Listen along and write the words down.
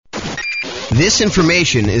This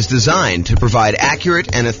information is designed to provide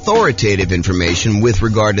accurate and authoritative information with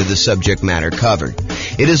regard to the subject matter covered.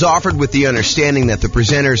 It is offered with the understanding that the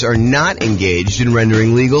presenters are not engaged in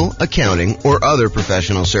rendering legal, accounting, or other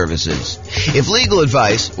professional services. If legal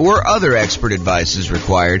advice or other expert advice is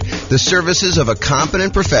required, the services of a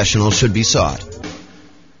competent professional should be sought.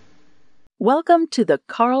 Welcome to the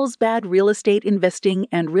Carlsbad Real Estate Investing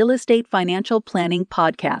and Real Estate Financial Planning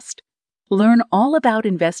Podcast. Learn all about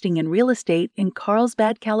investing in real estate in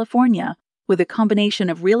Carlsbad, California, with a combination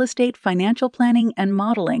of real estate financial planning and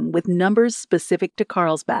modeling with numbers specific to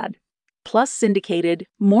Carlsbad, plus syndicated,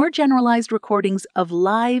 more generalized recordings of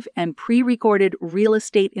live and pre-recorded real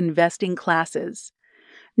estate investing classes.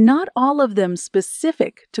 Not all of them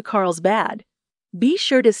specific to Carlsbad. Be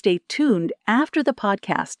sure to stay tuned after the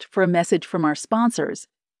podcast for a message from our sponsors.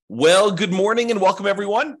 Well, good morning and welcome,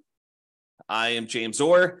 everyone. I am James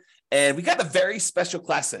Orr. And we got a very special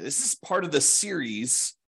class today. This is part of the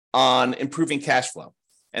series on improving cash flow.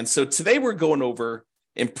 And so today we're going over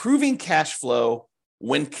improving cash flow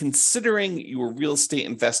when considering your real estate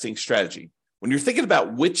investing strategy. When you're thinking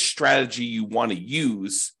about which strategy you want to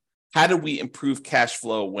use, how do we improve cash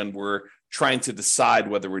flow when we're trying to decide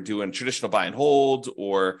whether we're doing traditional buy and hold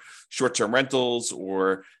or short-term rentals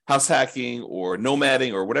or house hacking or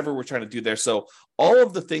nomading or whatever we're trying to do there. So all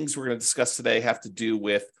of the things we're going to discuss today have to do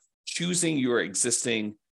with choosing your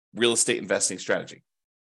existing real estate investing strategy.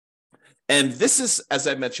 And this is, as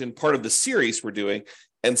I mentioned, part of the series we're doing.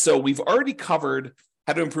 And so we've already covered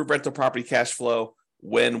how to improve rental property cash flow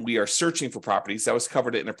when we are searching for properties. That was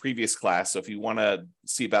covered in a previous class. So if you want to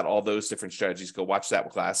see about all those different strategies, go watch that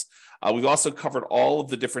class. We've also covered all of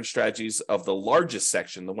the different strategies of the largest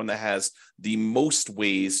section, the one that has the most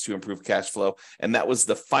ways to improve cash flow. And that was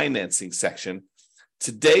the financing section.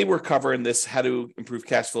 Today, we're covering this, how to improve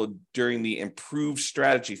cash flow during the improved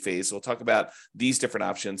strategy phase. So we'll talk about these different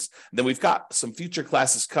options. And then we've got some future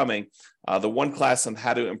classes coming. The one class on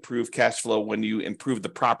how to improve cash flow when you improve the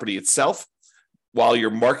property itself, while you're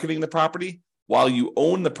marketing the property, while you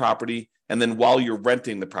own the property, and then while you're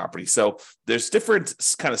renting the property. So there's different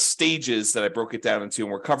kind of stages that I broke it down into,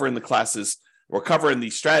 and we're covering the classes. We're covering the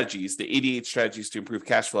strategies, the 88 strategies to improve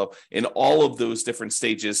cash flow in all of those different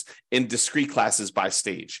stages in discrete classes by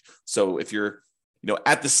stage. So if you're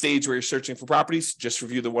at the stage where you're searching for properties, just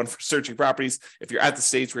review the one for searching properties. If you're at the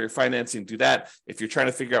stage where you're financing, do that. If you're trying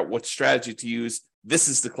to figure out what strategy to use, this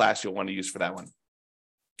is the class you'll want to use for that one.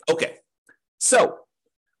 Okay, so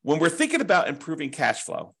when we're thinking about improving cash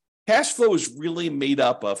flow is really made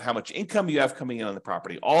up of how much income you have coming in on the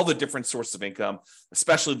property, all the different sources of income,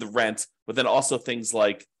 especially the rent, but then also things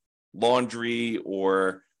like laundry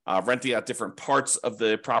or renting out different parts of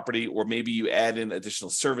the property, or maybe you add in additional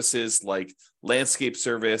services like landscape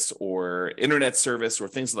service or internet service or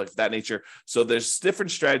things like that nature. So there's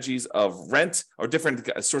different strategies of rent or different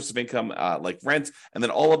sources of income like rent, and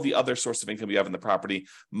then all of the other sources of income you have in the property,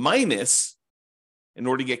 minus, in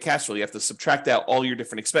order to get cash flow, you have to subtract out all your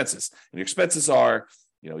different expenses. And your expenses are,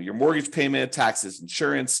 your mortgage payment, taxes,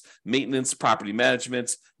 insurance, maintenance, property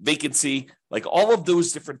management, vacancy, like all of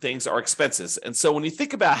those different things are expenses. And so when you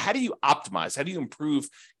think about how do you optimize, how do you improve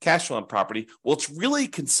cash flow on property? Well, it really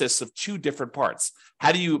consists of two different parts.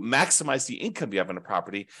 How do you maximize the income you have on a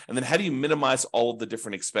property? And then how do you minimize all of the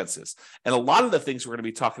different expenses? And a lot of the things we're going to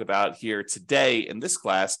be talking about here today in this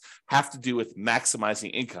class have to do with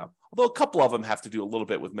maximizing income. Although a couple of them have to do a little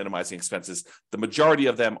bit with minimizing expenses, the majority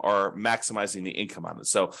of them are maximizing the income on it.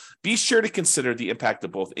 So be sure to consider the impact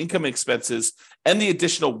of both income and expenses and the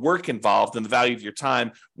additional work involved and the value of your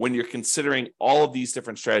time when you're considering all of these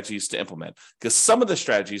different strategies to implement. Because some of the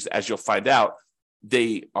strategies, as you'll find out,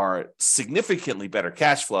 they are significantly better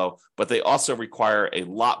cash flow, but they also require a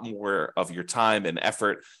lot more of your time and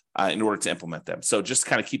effort in order to implement them. So just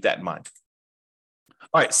kind of keep that in mind.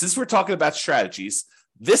 All right, since we're talking about strategies,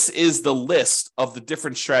 this is the list of the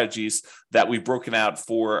different strategies that we've broken out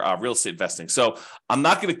for real estate investing. So I'm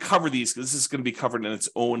not going to cover these because this is going to be covered in its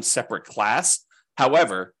own separate class.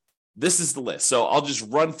 However, this is the list. So I'll just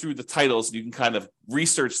run through the titles and you can kind of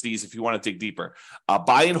research these if you want to dig deeper.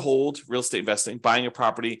 Buy and hold, real estate investing, buying a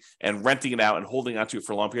property and renting it out and holding onto it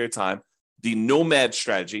for a long period of time. The nomad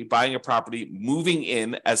strategy, buying a property, moving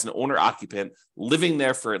in as an owner-occupant, living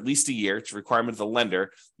there for at least a year. It's a requirement of the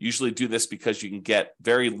lender. Usually do this because you can get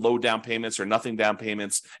very low down payments or nothing down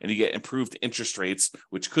payments, and you get improved interest rates,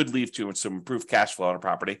 which could lead to some improved cash flow on a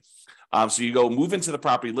property. So you go move into the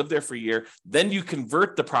property, live there for a year, then you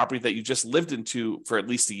convert the property that you just lived into for at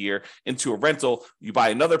least a year into a rental. You buy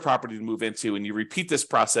another property to move into, and you repeat this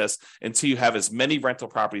process until you have as many rental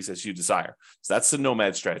properties as you desire. So that's the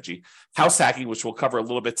nomad strategy. House hacking, which we'll cover a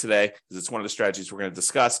little bit today, because it's one of the strategies we're going to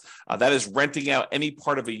discuss. That is renting out any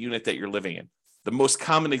part of a unit that you're living in. The most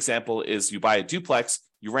common example is you buy a duplex,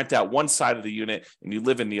 you rent out one side of the unit, and you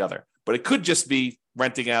live in the other. But it could just be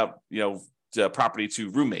renting out, the property to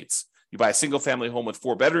roommates. You buy a single family home with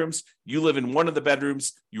 4 bedrooms, you live in one of the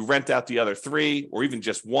bedrooms, you rent out the other 3 or even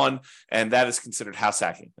just one, and that is considered house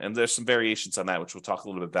hacking. And there's some variations on that, which we'll talk a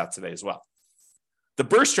little bit about today as well. The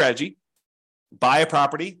BRRRR strategy: buy a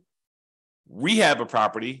property, rehab a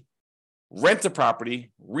property, rent a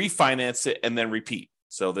property, refinance it, and then repeat.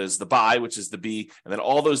 So there's the buy, which is the B, and then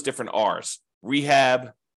all those different R's: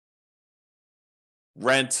 rehab,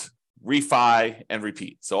 rent, refi, and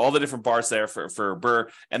repeat. So all the different bars there for BRRRR.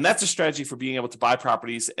 And that's a strategy for being able to buy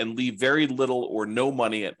properties and leave very little or no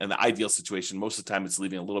money in the ideal situation. Most of the time, it's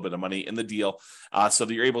leaving a little bit of money in the deal so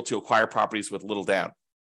that you're able to acquire properties with little down.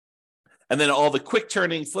 And then all the quick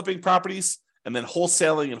turning, flipping properties, and then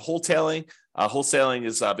wholesaling and wholetailing. Wholesaling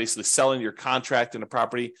is basically selling your contract in a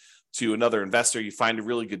property to another investor. You find a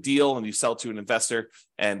really good deal and you sell to an investor,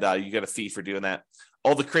 and you get a fee for doing that.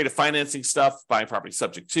 All the creative financing stuff: buying property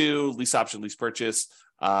subject to, lease option, lease purchase,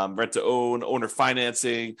 rent to own, owner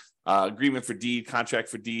financing, agreement for deed, contract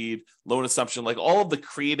for deed, loan assumption, like all of the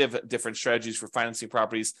creative different strategies for financing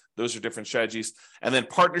properties. Those are different strategies. And then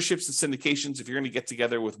partnerships and syndications. If you're going to get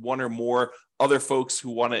together with one or more other folks who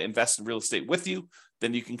want to invest in real estate with you,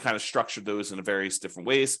 then you can kind of structure those in various different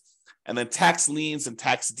ways. And then tax liens and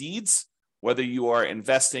tax deeds, whether you are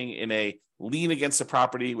investing in a lien against a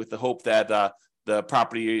property with the hope that the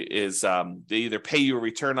property is, they either pay you a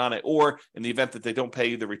return on it, or in the event that they don't pay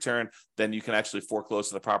you the return, then you can actually foreclose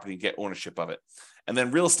to the property and get ownership of it. And then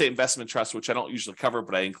real estate investment trust, which I don't usually cover,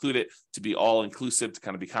 but I include it to be all inclusive, to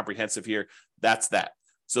kind of be comprehensive here. That's that.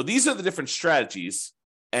 So these are the different strategies.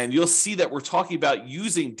 And you'll see that we're talking about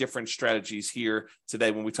using different strategies here today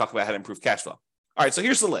when we talk about how to improve cash flow. All right, so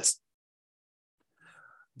here's the list.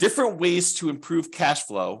 Different ways to improve cash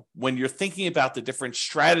flow when you're thinking about the different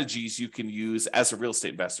strategies you can use as a real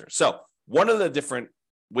estate investor. So one of the different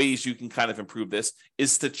ways you can kind of improve this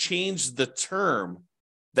is to change the term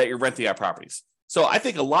that you're renting out properties. So I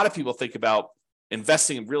think a lot of people think about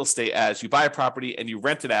investing in real estate as you buy a property and you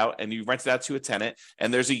rent it out, and you rent it out to a tenant,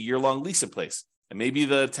 and there's a year-long lease in place. And maybe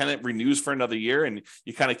the tenant renews for another year, and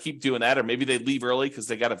you kind of keep doing that. Or maybe they leave early because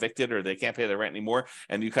they got evicted or they can't pay their rent anymore,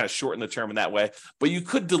 and you kind of shorten the term in that way. But you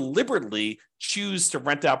could deliberately choose to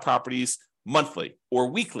rent out properties monthly or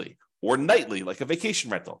weekly or nightly, like a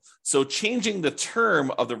vacation rental. So changing the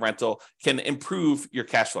term of the rental can improve your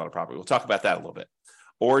cash flow on a property. We'll talk about that a little bit.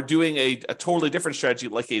 Or doing a totally different strategy,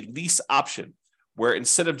 like a lease option, where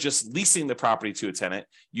instead of just leasing the property to a tenant,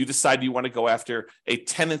 you decide you want to go after a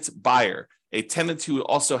tenant buyer, a tenant who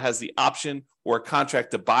also has the option or a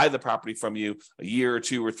contract to buy the property from you a year or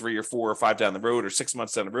 2 or 3 or 4 or 5 down the road, or 6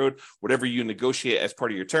 months down the road, whatever you negotiate as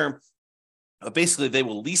part of your term. Basically, they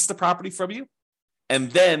will lease the property from you,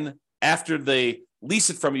 and then after they lease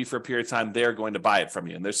it from you for a period of time, they're going to buy it from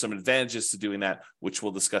you. And there's some advantages to doing that, which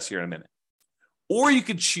we'll discuss here in a minute. Or you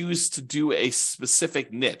could choose to do a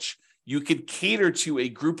specific niche. You could cater to a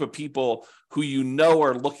group of people who you know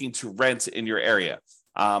are looking to rent in your area.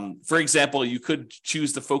 For example, you could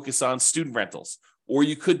choose to focus on student rentals, or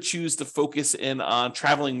you could choose to focus in on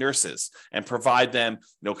traveling nurses and provide them,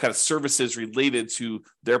 kind of services related to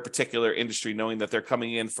their particular industry, knowing that they're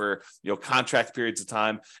coming in for, contract periods of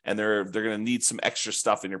time, and they're going to need some extra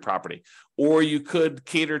stuff in your property. Or you could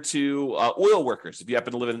cater to oil workers if you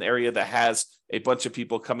happen to live in an area that has a bunch of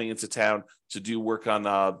people coming into town to do work on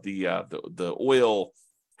the oil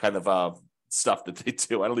kind of stuff that they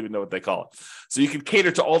do. I don't even know what they call it. So you can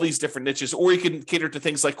cater to all these different niches, or you can cater to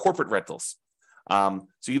things like corporate rentals.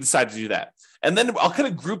 So you decide to do that. And then I'll kind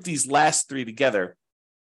of group these last 3 together.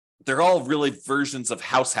 They're all really versions of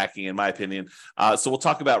house hacking, in my opinion. So we'll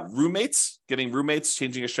talk about roommates, getting roommates,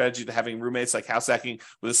 changing your strategy to having roommates, like house hacking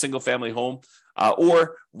with a single family home,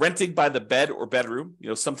 or renting by the bed or bedroom.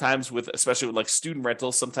 Sometimes especially with like student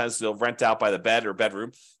rentals, sometimes they'll rent out by the bed or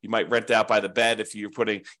bedroom. You might rent out by the bed if you're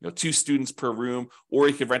putting 2 students per room, or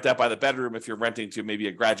you could rent out by the bedroom if you're renting to maybe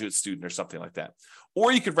a graduate student or something like that.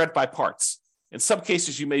 Or you could rent by parts. In some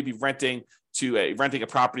cases, you may be renting to renting a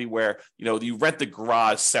property where, you rent the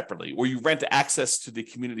garage separately, or you rent access to the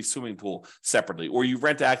community swimming pool separately, or you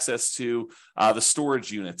rent access to the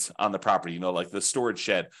storage units on the property, like the storage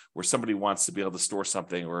shed where somebody wants to be able to store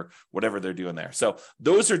something or whatever they're doing there. So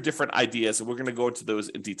those are different ideas, and we're going to go into those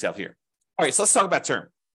in detail here. All right, so let's talk about term.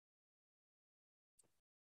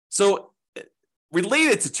 So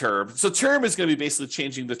related to term, so term is going to be basically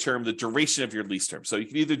changing the duration of your lease term. So you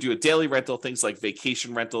can either do a daily rental, things like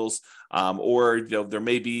vacation rentals, or there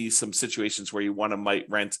may be some situations where you might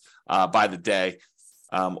rent by the day,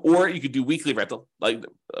 or you could do weekly rental. I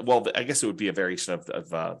guess it would be a variation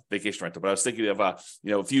of vacation rental. But I was thinking of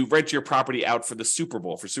if you rent your property out for the Super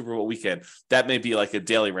Bowl weekend, that may be like a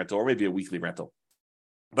daily rental or maybe a weekly rental.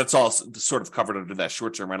 But it's all sort of covered under that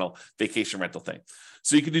short-term rental, vacation rental thing.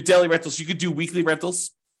 So you can do daily rentals. You could do weekly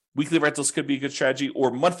rentals. Weekly rentals could be a good strategy,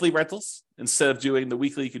 or monthly rentals. Instead of doing the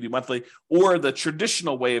weekly, you could do monthly. Or the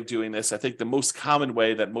traditional way of doing this, I think the most common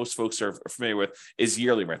way that most folks are familiar with, is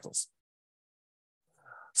yearly rentals.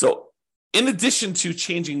 So in addition to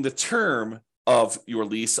changing the term of your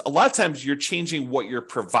lease, a lot of times you're changing what you're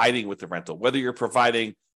providing with the rental, whether you're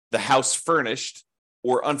providing the house furnished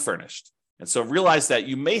or unfurnished. And so realize that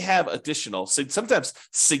you may have sometimes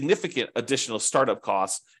significant additional startup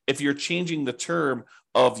costs if you're changing the term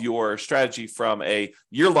of your strategy from a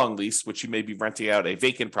year-long lease, which you may be renting out a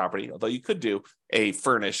vacant property, although you could do a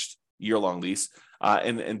furnished year-long lease,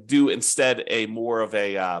 and do instead a more of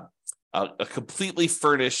a completely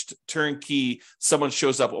furnished turnkey. Someone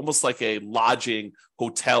shows up almost like a lodging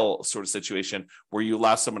hotel sort of situation where you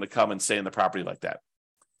allow someone to come and stay in the property like that.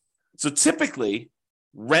 So typically,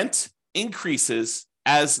 rent increases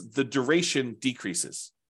as the duration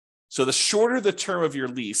decreases. So the shorter the term of your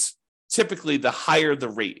lease, typically the higher the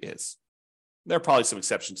rate is. There are probably some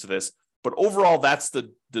exceptions to this, but overall, that's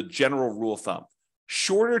the general rule of thumb.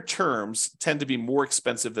 Shorter terms tend to be more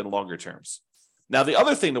expensive than longer terms. Now, the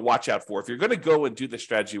other thing to watch out for, if you're going to go and do this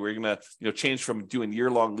strategy where you're going to change from doing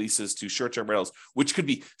year-long leases to short-term rentals, which could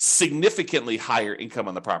be significantly higher income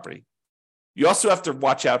on the property, you also have to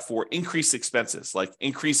watch out for increased expenses, like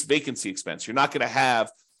increased vacancy expense. You're not going to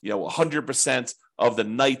have 100% of the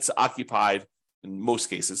nights occupied in most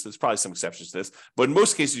cases. There's probably some exceptions to this, but in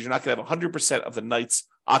most cases, you're not going to have 100% of the nights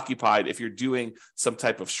occupied if you're doing some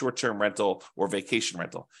type of short-term rental or vacation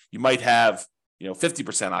rental. You might have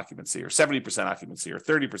 50% occupancy or 70% occupancy or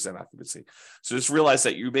 30% occupancy. So just realize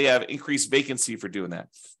that you may have increased vacancy for doing that.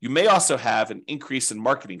 You may also have an increase in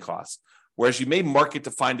marketing costs. Whereas you may market to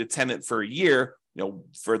find a tenant for a year,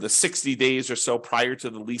 for the 60 days or so prior to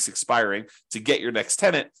the lease expiring to get your next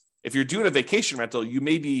tenant. If you're doing a vacation rental, you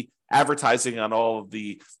may be advertising on all of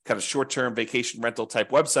the kind of short-term vacation rental type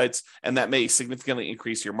websites, and that may significantly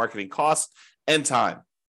increase your marketing costs and time.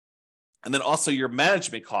 And then also your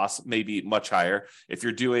management costs may be much higher. If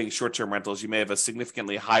you're doing short-term rentals, you may have a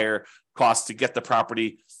significantly higher cost to get the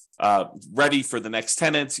property ready for the next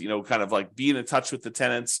tenants, kind of like being in touch with the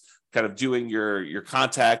tenants, kind of doing your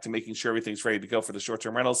contact and making sure everything's ready to go for the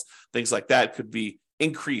short-term rentals. Things like that could be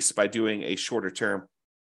increased by doing a shorter term.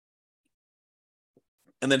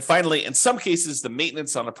 And then finally, in some cases, the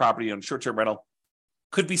maintenance on a property on short-term rental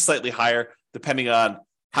could be slightly higher depending on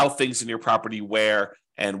how things in your property wear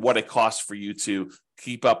and what it costs for you to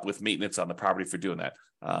keep up with maintenance on the property for doing that.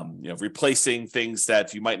 Replacing things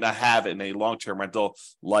that you might not have in a long-term rental,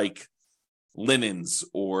 like linens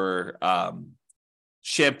or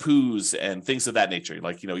shampoos and things of that nature.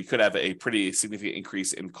 Like, you could have a pretty significant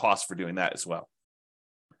increase in cost for doing that as well.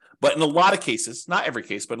 But in a lot of cases, not every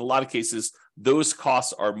case, but in a lot of cases, those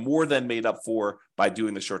costs are more than made up for by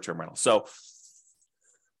doing the short-term rental. So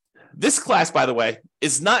this class, by the way,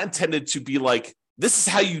 is not intended to be like, this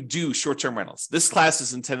is how you do short-term rentals. This class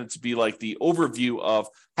is intended to be like the overview of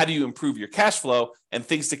how do you improve your cash flow and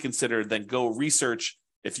things to consider, then go research.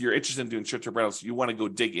 If you're interested in doing short-term rentals, you want to go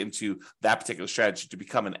dig into that particular strategy to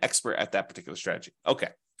become an expert at that particular strategy. Okay.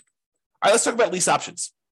 All right, let's talk about lease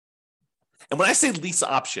options. And when I say lease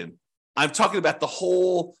option, I'm talking about the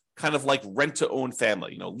whole kind of like rent-to-own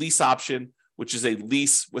family. Lease option, which is a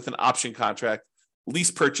lease with an option contract.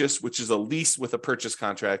 Lease purchase, which is a lease with a purchase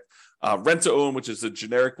contract. Rent-to-own, which is a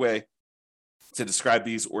generic way to describe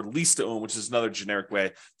these, or lease to own, which is another generic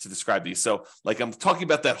way to describe these. So like I'm talking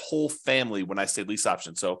about that whole family when I say lease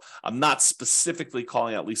option. So I'm not specifically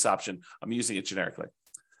calling out lease option. I'm using it generically.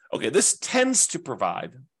 Okay, this tends to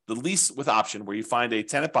provide the lease with option where you find a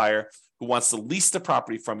tenant buyer who wants to lease the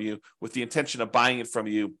property from you with the intention of buying it from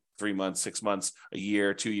you 3 months, 6 months, a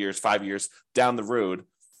year, 2 years, 5 years down the road.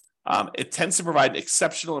 It tends to provide an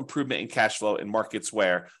exceptional improvement in cash flow in markets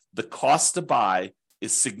where the cost to buy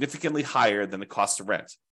is significantly higher than the cost to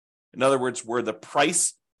rent. In other words, where the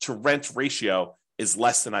price to rent ratio is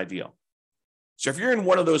less than ideal. So if you're in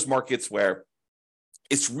one of those markets where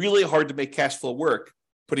it's really hard to make cash flow work,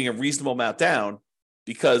 putting a reasonable amount down,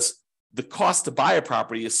 because the cost to buy a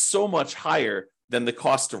property is so much higher than the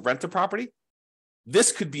cost to rent a property,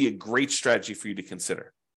 this could be a great strategy for you to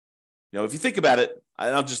consider. If you think about it,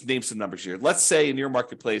 I'll just name some numbers here. Let's say in your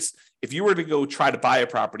marketplace, if you were to go try to buy a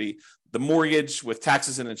property, the mortgage with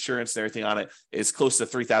taxes and insurance and everything on it is close to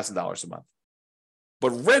 $3,000 a month. But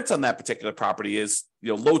rent on that particular property is,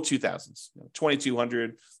 low 2000s,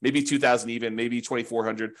 2,200, maybe 2,000 even, maybe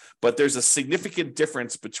 2,400. But there's a significant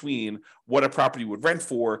difference between what a property would rent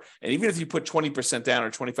for, and even if you put 20% down or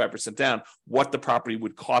 25% down, what the property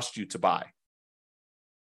would cost you to buy.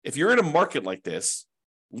 If you're in a market like this,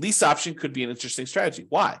 lease option could be an interesting strategy.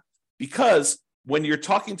 Why? Because when you're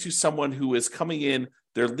talking to someone who is coming in,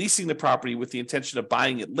 they're leasing the property with the intention of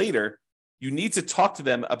buying it later, you need to talk to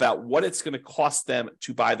them about what it's going to cost them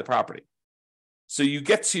to buy the property. So you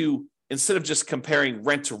get to, instead of just comparing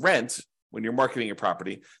rent to rent when you're marketing your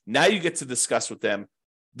property, now you get to discuss with them,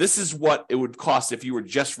 this is what it would cost if you were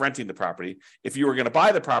just renting the property. If you were going to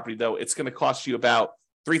buy the property, though, it's going to cost you about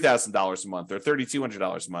 $3,000 a month or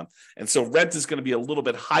 $3,200 a month. And so rent is going to be a little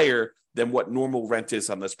bit higher than what normal rent is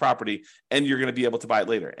on this property, and you're going to be able to buy it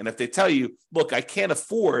later. And if they tell you, look, I can't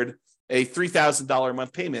afford a $3,000 a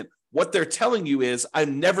month payment, what they're telling you is,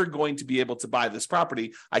 I'm never going to be able to buy this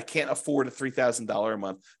property. I can't afford a $3,000 a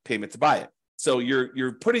month payment to buy it. So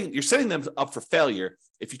you're setting them up for failure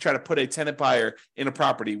if you try to put a tenant buyer in a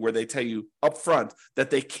property where they tell you up front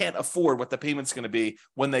that they can't afford what the payment's going to be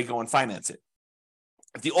when they go and finance it.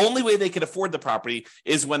 If the only way they can afford the property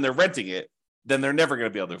is when they're renting it, then they're never going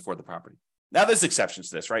to be able to afford the property. Now, there's exceptions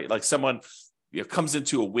to this, right? Like someone comes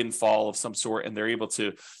into a windfall of some sort and they're able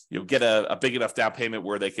to get a big enough down payment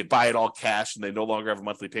where they could buy it all cash and they no longer have a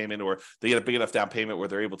monthly payment, or they get a big enough down payment where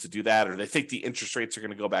they're able to do that, or they think the interest rates are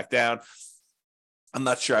going to go back down. I'm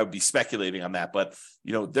not sure I would be speculating on that, but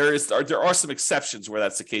there are some exceptions where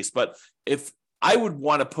that's the case. But if I would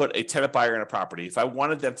want to put a tenant buyer in a property, if I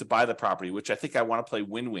wanted them to buy the property, which I think I want to play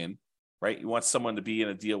win-win, right? You want someone to be in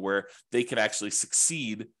a deal where they can actually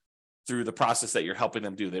succeed through the process that you're helping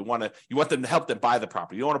them do. You want them to help them buy the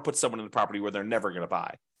property. You don't want to put someone in the property where they're never going to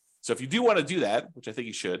buy. So if you do want to do that, which I think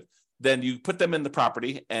you should, then you put them in the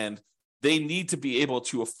property and they need to be able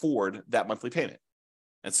to afford that monthly payment.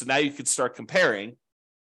 And so now you can start comparing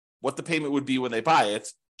what the payment would be when they buy it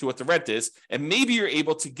to what the rent is, and maybe you're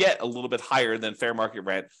able to get a little bit higher than fair market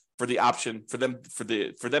rent for the option for them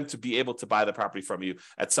to be able to buy the property from you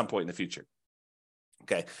at some point in the future.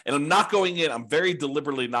 Okay, and I'm very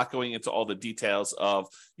deliberately not going into all the details of,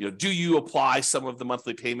 do you apply some of the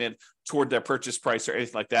monthly payment toward their purchase price or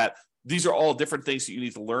anything like that. These are all different things that you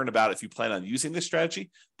need to learn about if you plan on using this strategy,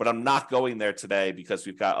 but I'm not going there today because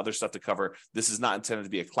we've got other stuff to cover. This is not intended to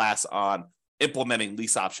be a class on implementing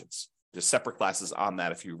lease options. There's separate classes on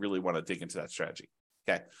that if you really want to dig into that strategy.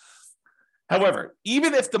 Okay. However,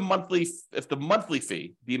 even if the monthly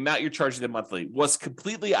fee, the amount you're charging them monthly, was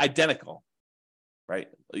completely identical, right?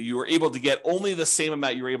 You were able to get only the same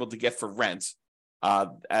amount you were able to get for rent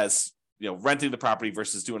as renting the property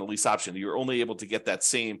versus doing a lease option. You're only able to get that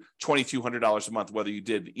same $2,200 a month, whether you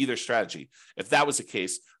did either strategy. If that was the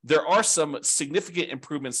case, there are some significant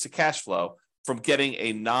improvements to cash flow from getting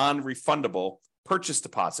a non-refundable purchase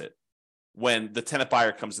deposit when the tenant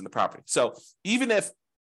buyer comes in the property. So even if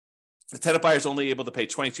the tenant buyer is only able to pay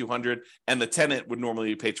 $2,200 and the tenant would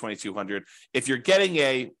normally pay $2,200, if you're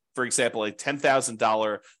getting for example, a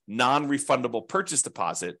 $10,000 non-refundable purchase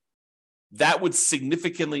deposit, that would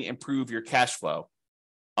significantly improve your cash flow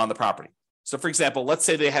on the property. So for example, let's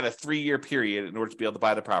say they had a 3-year period in order to be able to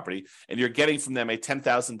buy the property, and you're getting from them a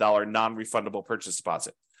 $10,000 non-refundable purchase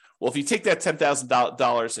deposit. Well, if you take that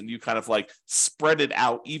 $10,000 and you kind of like spread it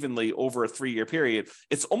out evenly over a 3-year period,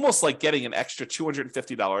 it's almost like getting an extra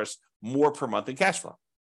 $250 more per month in cash flow.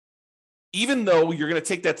 Even though you're going to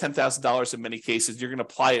take that $10,000 in many cases, you're going to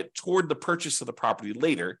apply it toward the purchase of the property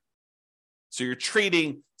later. So you're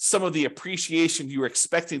trading some of the appreciation you were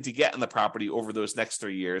expecting to get in the property over those next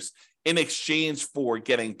 3 years in exchange for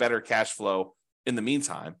getting better cash flow in the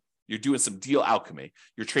meantime. You're doing some deal alchemy.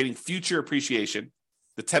 You're trading future appreciation,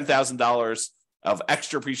 the $10,000 of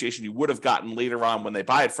extra appreciation you would have gotten later on when they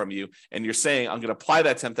buy it from you, and you're saying, I'm going to apply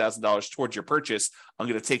that $10,000 towards your purchase. I'm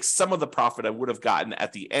going to take some of the profit I would have gotten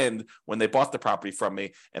at the end when they bought the property from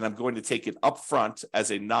me, and I'm going to take it up front as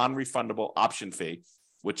a non-refundable option fee,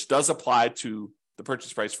 which does apply to the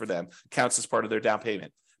purchase price for them, counts as part of their down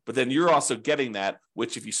payment. But then you're also getting that,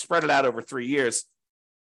 which if you spread it out over 3 years,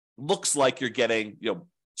 looks like you're getting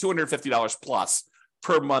 $250 plus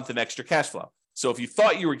per month in extra cash flow. So if you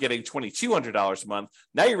thought you were getting $2,200 a month,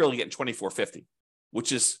 now you're really getting $2,450,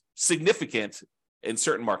 which is significant in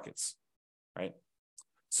certain markets, right?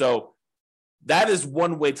 So that is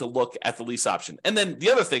one way to look at the lease option. And then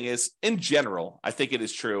the other thing is, in general, I think it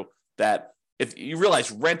is true that if you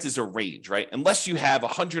realize rent is a range, right? Unless you have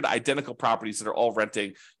 100 identical properties that are all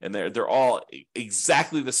renting and they're all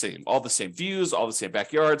exactly the same, all the same views, all the same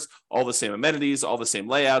backyards, all the same amenities, all the same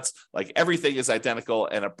layouts, like everything is identical,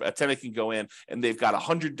 and a tenant can go in and they've got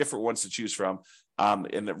 100 different ones to choose from.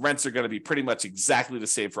 And the rents are going to be pretty much exactly the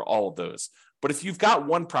same for all of those. But if you've got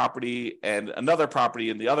one property and another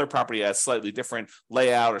property, and the other property has slightly different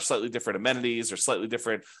layout or slightly different amenities or slightly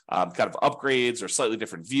different kind of upgrades or slightly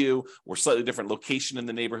different view or slightly different location in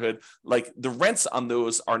the neighborhood, like the rents on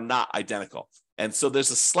those are not identical. And so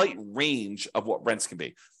there's a slight range of what rents can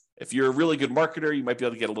be. If you're a really good marketer, you might be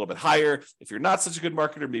able to get a little bit higher. If you're not such a good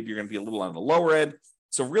marketer, maybe you're going to be a little on the lower end.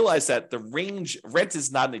 So realize that the range, rent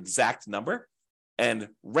is not an exact number, and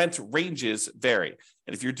rent ranges vary.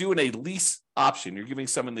 And if you're doing a lease option, you're giving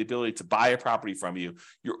someone the ability to buy a property from you,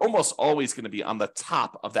 you're almost always going to be on the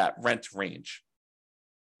top of that rent range.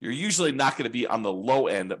 You're usually not going to be on the low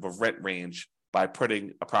end of a rent range by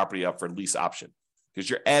putting a property up for lease option, because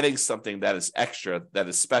you're adding something that is extra, that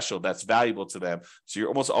is special, that's valuable to them. So you're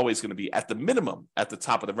almost always going to be at the minimum at the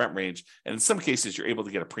top of the rent range. And in some cases, you're able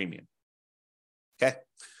to get a premium. Okay.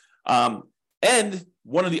 And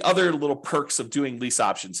one of the other little perks of doing lease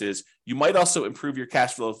options is you might also improve your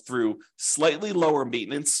cash flow through slightly lower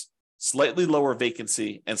maintenance, slightly lower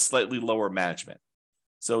vacancy, and slightly lower management.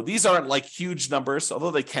 So these aren't like huge numbers,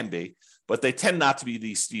 although they can be, but they tend not to be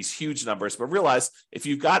these huge numbers. But realize if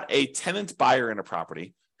you've got a tenant buyer in a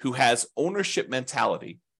property who has ownership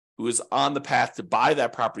mentality, who is on the path to buy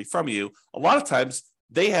that property from you, a lot of times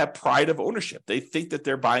they have pride of ownership. They think that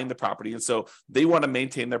they're buying the property, and so they want to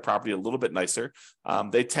maintain their property a little bit nicer.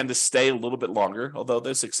 They tend to stay a little bit longer, although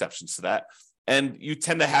there's exceptions to that. And you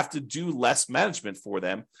tend to have to do less management for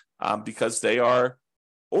them because they are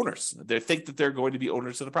owners. They think that they're going to be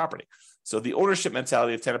owners of the property. So the ownership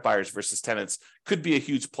mentality of tenant buyers versus tenants could be a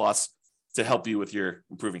huge plus to help you with your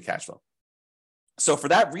improving cash flow. So for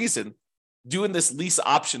that reason, doing this lease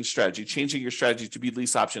option strategy, changing your strategy to be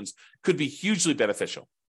lease options, could be hugely beneficial.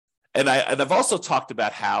 And I've also talked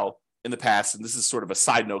about how in the past, and this is sort of a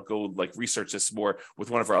side note, go like research this more with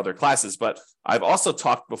one of our other classes, but I've also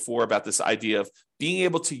talked before about this idea of being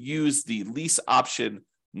able to use the lease option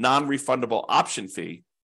non-refundable option fee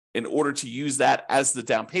in order to use that as the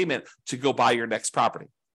down payment to go buy your next property.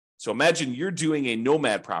 So imagine you're doing a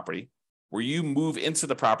nomad property where you move into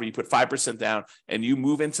the property, you put 5% down, and you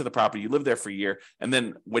move into the property, you live there for a year. And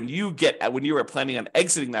then when you are planning on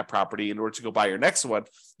exiting that property in order to go buy your next one,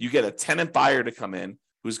 you get a tenant buyer to come in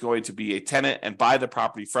who's going to be a tenant and buy the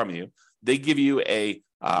property from you. They give you a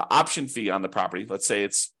option fee on the property. Let's say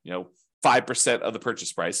it's 5% of the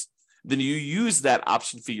purchase price. Then you use that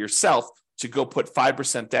option fee yourself to go put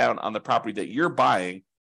 5% down on the property that you're buying,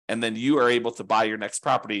 and then you are able to buy your next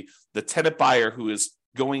property. The tenant buyer who is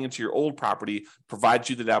going into your old property provides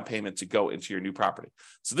you the down payment to go into your new property.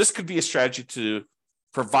 So this could be a strategy to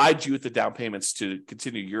provide you with the down payments to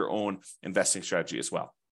continue your own investing strategy as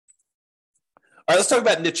well. All right, let's talk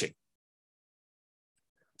about niching.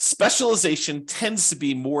 Specialization tends to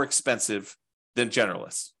be more expensive than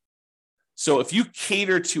generalists. So if you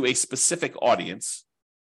cater to a specific audience,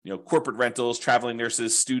 corporate rentals, traveling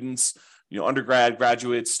nurses, students, undergrad,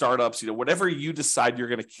 graduates, startups, whatever you decide you're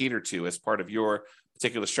going to cater to as part of your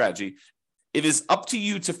particular strategy, it is up to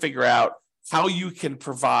you to figure out how you can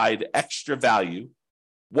provide extra value,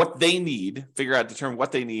 what they need, determine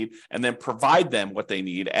what they need, and then provide them what they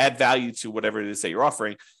need, add value to whatever it is that you're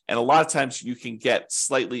offering. And a lot of times you can get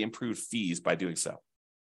slightly improved fees by doing so.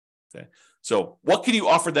 Okay. So what can you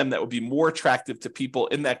offer them that would be more attractive to people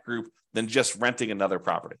in that group than just renting another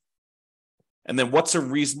property? And then what's a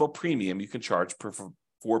reasonable premium you can charge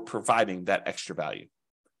for providing that extra value?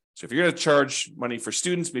 So if you're going to charge money for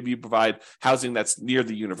students, maybe you provide housing that's near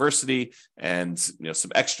the university and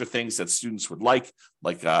some extra things that students would like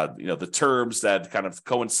the terms that kind of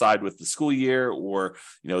coincide with the school year, or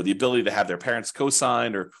the ability to have their parents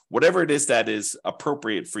co-sign, or whatever it is that is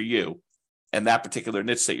appropriate for you and that particular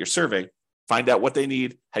niche that you're serving. Find out what they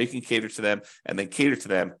need, how you can cater to them, and then cater to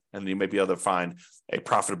them, and you may be able to find a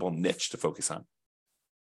profitable niche to focus on.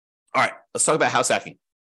 All right, let's talk about house hacking.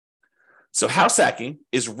 So house hacking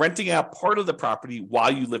is renting out part of the property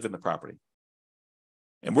while you live in the property.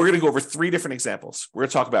 And we're going to go over 3 different examples. We're going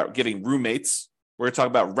to talk about getting roommates. We're going to talk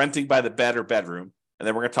about renting by the bed or bedroom. And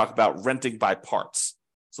then we're going to talk about renting by parts.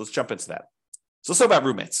 So let's jump into that. So let's talk about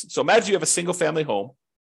roommates. So imagine you have a single family home.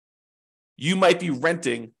 You might be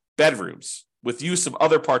renting bedrooms with use of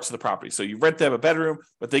other parts of the property. So you rent them a bedroom,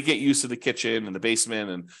 but they get use of the kitchen and the basement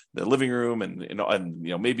and the living room and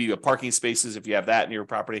maybe a parking spaces if you have that in your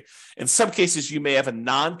property. In some cases, you may have a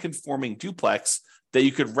non-conforming duplex that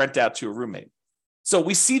you could rent out to a roommate. So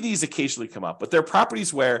we see these occasionally come up, but they're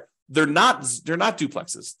properties where they're not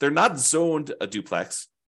duplexes. They're not zoned a duplex.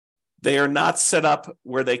 They are not set up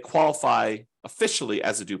where they qualify officially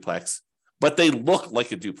as a duplex, but they look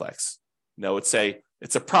like a duplex.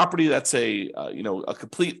 It's a property that's a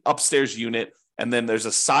complete upstairs unit, and then there's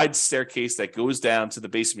a side staircase that goes down to the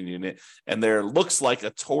basement unit, and there looks like a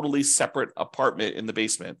totally separate apartment in the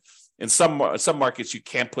basement. In some markets, you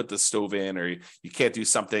can't put the stove in, or you can't do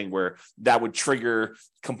something where that would trigger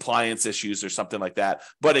compliance issues or something like that.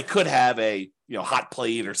 But it could have a hot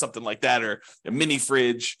plate or something like that, or a mini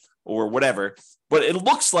fridge or whatever. But it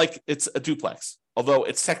looks like it's a duplex, although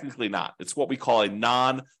it's technically not. It's what we call a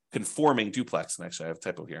non-conforming duplex. And actually, I have a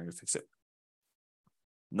typo here. I'm going to fix it.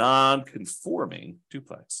 Non-conforming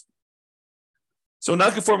duplex. So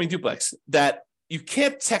non-conforming duplex that you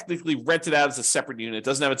can't technically rent it out as a separate unit. It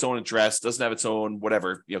doesn't have its own address, doesn't have its own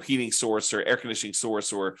whatever, heating source or air conditioning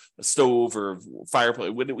source or a stove or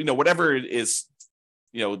fireplace, whatever it is,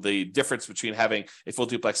 the difference between having a full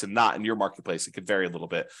duplex and not in your marketplace. It could vary a little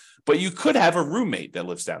bit, but you could have a roommate that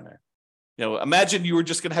lives down there. Imagine you were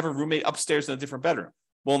just going to have a roommate upstairs in a different bedroom.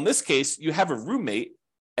 Well, in this case, you have a roommate,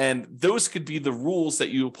 and those could be the rules that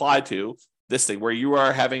you apply to this thing where you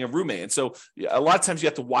are having a roommate. And so a lot of times you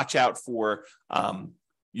have to watch out for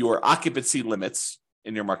your occupancy limits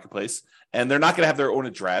in your marketplace, and they're not going to have their own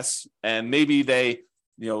address. And maybe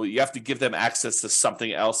you have to give them access to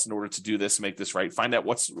something else in order to do this, make this right. Find out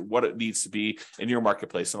what it needs to be in your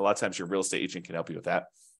marketplace. And a lot of times your real estate agent can help you with that.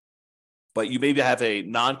 But you maybe have a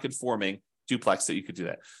non-conforming duplex that you could do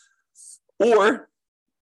that. Or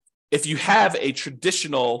if you have a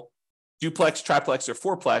traditional duplex, triplex, or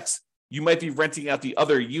fourplex, you might be renting out the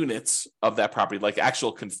other units of that property, like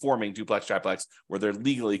actual conforming duplex, triplex, where they're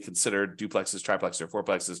legally considered duplexes, triplexes, or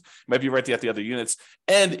fourplexes. You might be renting out the other units.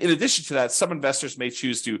 And in addition to that, some investors may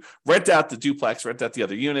choose to rent out the duplex, rent out the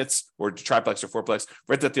other units, or triplex or fourplex,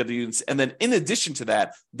 rent out the other units. And then in addition to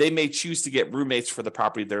that, they may choose to get roommates for the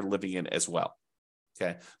property they're living in as well.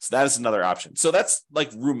 Okay, so that is another option. So that's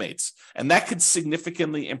like roommates. And that could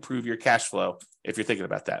significantly improve your cash flow if you're thinking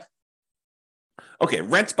about that. Okay,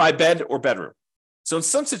 rent by bed or bedroom. So in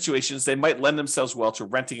some situations, they might lend themselves well to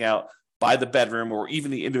renting out by the bedroom or even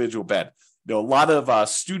the individual bed. A lot of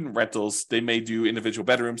student rentals, they may do individual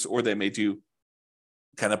bedrooms, or they may do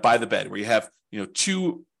kind of by the bed, where you have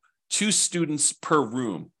two students per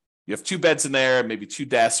room. You have two beds in there, maybe two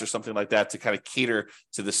desks or something like that to kind of cater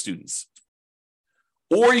to the students.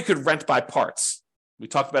 Or you could rent by parts. We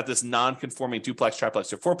talked about this non-conforming duplex,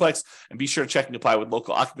 triplex, or fourplex, and be sure to check and apply with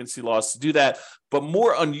local occupancy laws to do that. But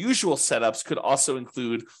more unusual setups could also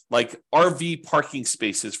include like RV parking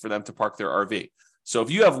spaces for them to park their RV. So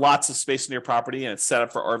if you have lots of space in your property and it's set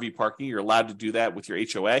up for RV parking, you're allowed to do that with your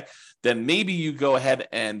HOA, then maybe you go ahead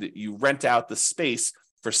and you rent out the space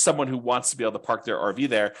for someone who wants to be able to park their RV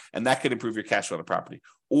there, and that could improve your cash flow on the property.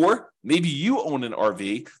 Or maybe you own an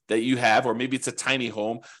RV that you have, or maybe it's a tiny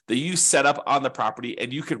home that you set up on the property,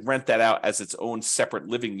 and you could rent that out as its own separate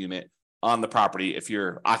living unit on the property if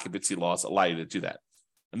your occupancy laws allow you to do that.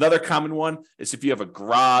 Another common one is if you have a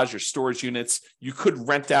garage or storage units, you could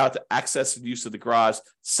rent out the access and use of the garage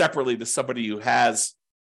separately to somebody who has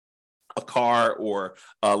a car or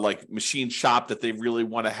like machine shop that they really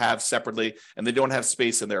want to have separately, and they don't have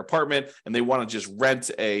space in their apartment, and they want to just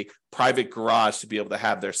rent a private garage to be able to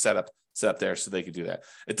have their setup there, so they can do that.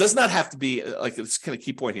 It does not have to be like, it's kind of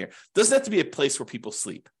key point here. It doesn't have to be a place where people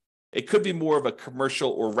sleep. It could be more of a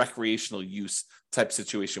commercial or recreational use type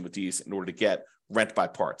situation with these in order to get rent by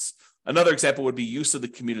parts. Another example would be use of the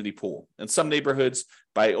community pool. In some neighborhoods,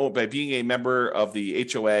 by being a member of the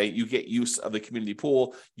HOA, you get use of the community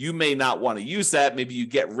pool. You may not want to use that. Maybe you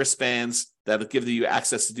get wristbands that'll give you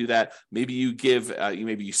access to do that. Maybe you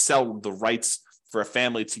maybe you sell the rights for a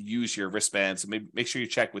family to use your wristbands. And maybe make sure you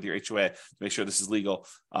check with your HOA to make sure this is legal.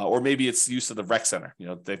 Or maybe it's use of the rec center.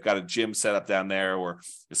 They've got a gym set up down there, or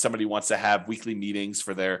if somebody wants to have weekly meetings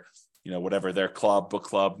for their whatever, their club, book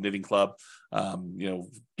club, knitting club,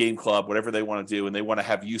 game club, whatever they want to do, and they want to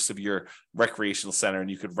have use of your recreational center, and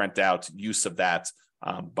you could rent out use of that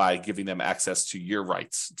by giving them access to your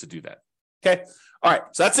rights to do that. Okay. All right.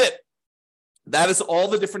 So that's it. That is all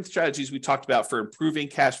the different strategies we talked about for improving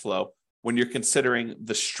cash flow when you're considering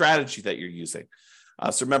the strategy that you're using.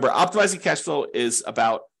 So remember, optimizing cash flow is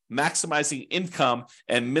about maximizing income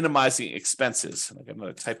and minimizing expenses. I got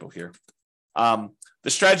another typo here. The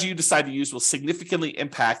strategy you decide to use will significantly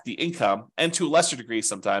impact the income and, to a lesser degree,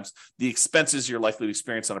 sometimes the expenses you're likely to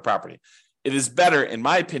experience on a property. It is better, in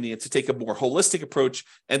my opinion, to take a more holistic approach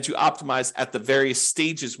and to optimize at the various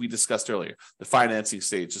stages we discussed earlier: the financing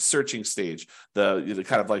stage, the searching stage, the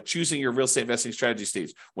kind of like choosing your real estate investing strategy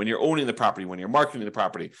stage, when you're owning the property, when you're marketing the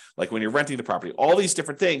property, like when you're renting the property, all these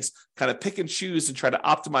different things. Kind of pick and choose and try to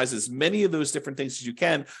optimize as many of those different things as you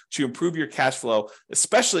can to improve your cash flow,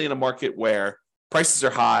 especially in a market where prices are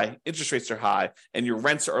high, interest rates are high, and your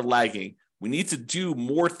rents are lagging. We need to do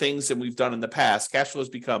more things than we've done in the past. Cash flow has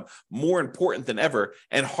become more important than ever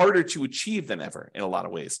and harder to achieve than ever in a lot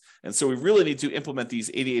of ways. And so we really need to implement these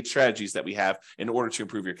 88 strategies that we have in order to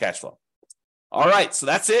improve your cash flow. All right, so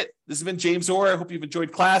that's it. This has been James Orr. I hope you've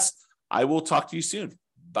enjoyed class. I will talk to you soon.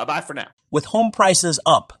 Bye-bye for now. With home prices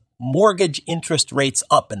up, mortgage interest rates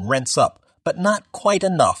up, and rents up, but not quite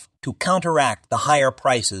enough to counteract the higher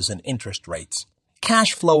prices and interest rates,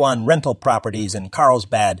 cash flow on rental properties in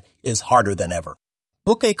Carlsbad is harder than ever.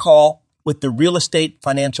 Book a call with the Real Estate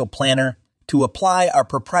Financial Planner to apply our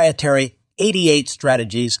proprietary 88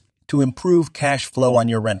 strategies to improve cash flow on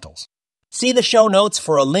your rentals. See the show notes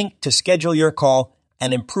for a link to schedule your call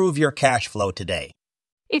and improve your cash flow today.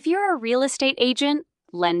 If you're a real estate agent,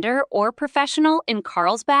 lender, or professional in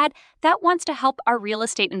Carlsbad that wants to help our real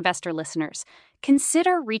estate investor listeners,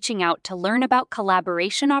 consider reaching out to learn about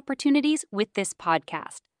collaboration opportunities with this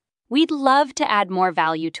podcast. We'd love to add more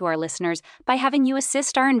value to our listeners by having you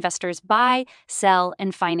assist our investors buy, sell,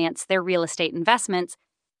 and finance their real estate investments.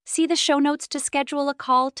 See the show notes to schedule a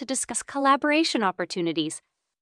call to discuss collaboration opportunities.